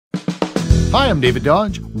Hi, I'm David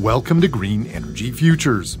Dodge. Welcome to Green Energy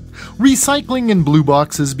Futures. Recycling in blue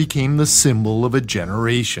boxes became the symbol of a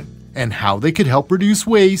generation and how they could help reduce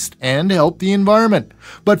waste and help the environment.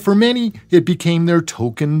 But for many, it became their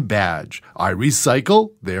token badge. I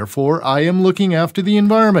recycle, therefore I am looking after the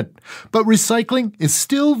environment. But recycling is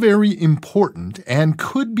still very important and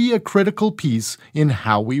could be a critical piece in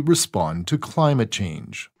how we respond to climate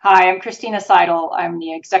change. Hi, I'm Christina Seidel. I'm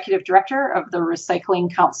the Executive Director of the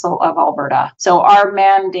Recycling Council of Alberta. So our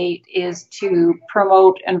mandate is to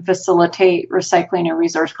promote and facilitate recycling and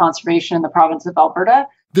resource conservation in the province of Alberta.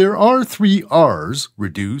 There are 3 R's,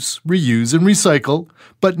 reduce, reuse, and recycle,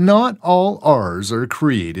 but not all R's are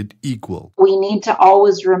created equal. We need to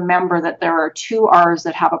always remember that there are 2 R's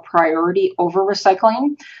that have a priority over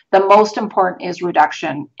recycling. The most important is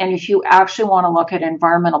reduction. And if you actually want to look at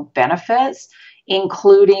environmental benefits,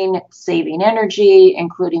 including saving energy,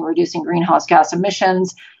 including reducing greenhouse gas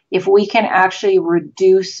emissions, if we can actually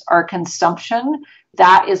reduce our consumption,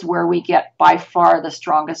 that is where we get by far the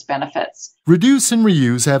strongest benefits. Reduce and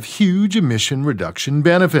reuse have huge emission reduction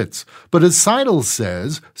benefits, but as Seidel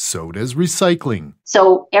says, so does recycling.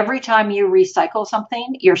 So every time you recycle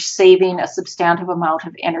something, you're saving a substantive amount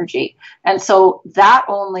of energy. And so that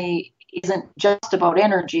only isn't just about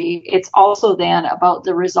energy, it's also then about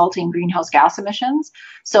the resulting greenhouse gas emissions.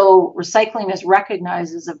 So recycling is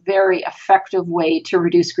recognized as a very effective way to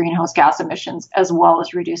reduce greenhouse gas emissions as well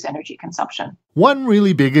as reduce energy consumption. One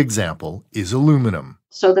really big example is aluminum.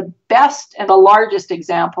 So the best and the largest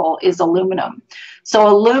example is aluminum. So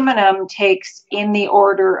aluminum takes in the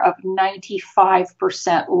order of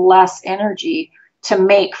 95% less energy to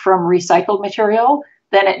make from recycled material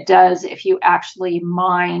than it does if you actually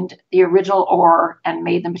mined the original ore and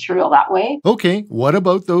made the material that way. Okay, what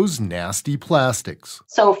about those nasty plastics?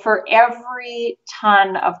 So for every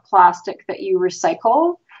ton of plastic that you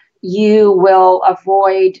recycle, you will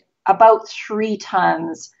avoid about 3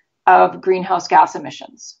 tons of greenhouse gas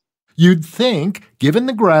emissions. You'd think, given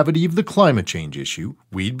the gravity of the climate change issue,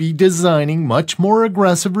 we'd be designing much more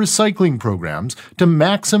aggressive recycling programs to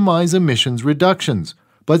maximize emissions reductions.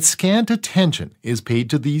 But scant attention is paid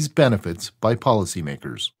to these benefits by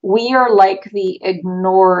policymakers. We are like the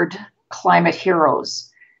ignored climate heroes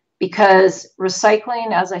because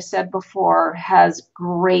recycling, as I said before, has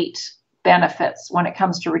great benefits when it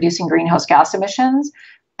comes to reducing greenhouse gas emissions,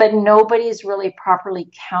 but nobody's really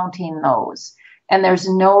properly counting those. And there's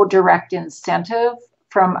no direct incentive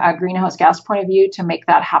from a greenhouse gas point of view to make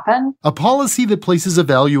that happen. A policy that places a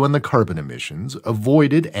value on the carbon emissions,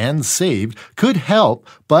 avoided and saved, could help,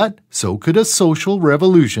 but so could a social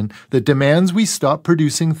revolution that demands we stop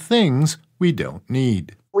producing things we don't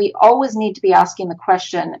need. We always need to be asking the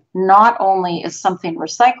question, not only is something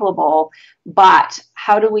recyclable, but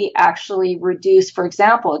how do we actually reduce, for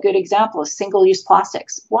example, a good example is single-use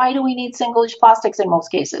plastics. Why do we need single-use plastics in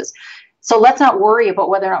most cases? So let's not worry about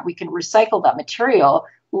whether or not we can recycle that material.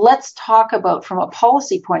 Let's talk about, from a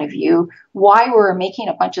policy point of view, why we're making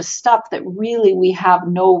a bunch of stuff that really we have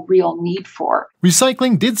no real need for.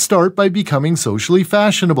 Recycling did start by becoming socially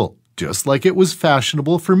fashionable, just like it was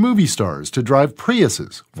fashionable for movie stars to drive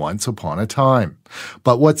Priuses once upon a time.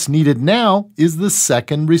 But what's needed now is the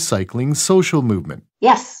second recycling social movement.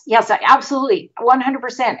 Yes, absolutely.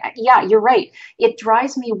 100%. Yeah, you're right. It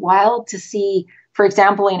drives me wild to see, for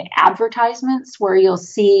example, in advertisements where you'll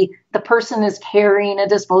see the person is carrying a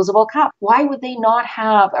disposable cup. Why would they not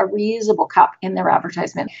have a reusable cup in their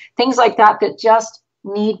advertisement? Things like that that just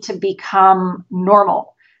need to become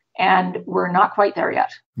normal. And we're not quite there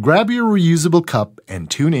yet. Grab your reusable cup and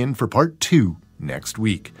tune in for part 2 next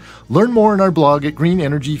week. Learn more in our blog at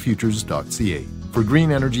greenenergyfutures.ca. For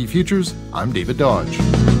Green Energy Futures, I'm David Dodge.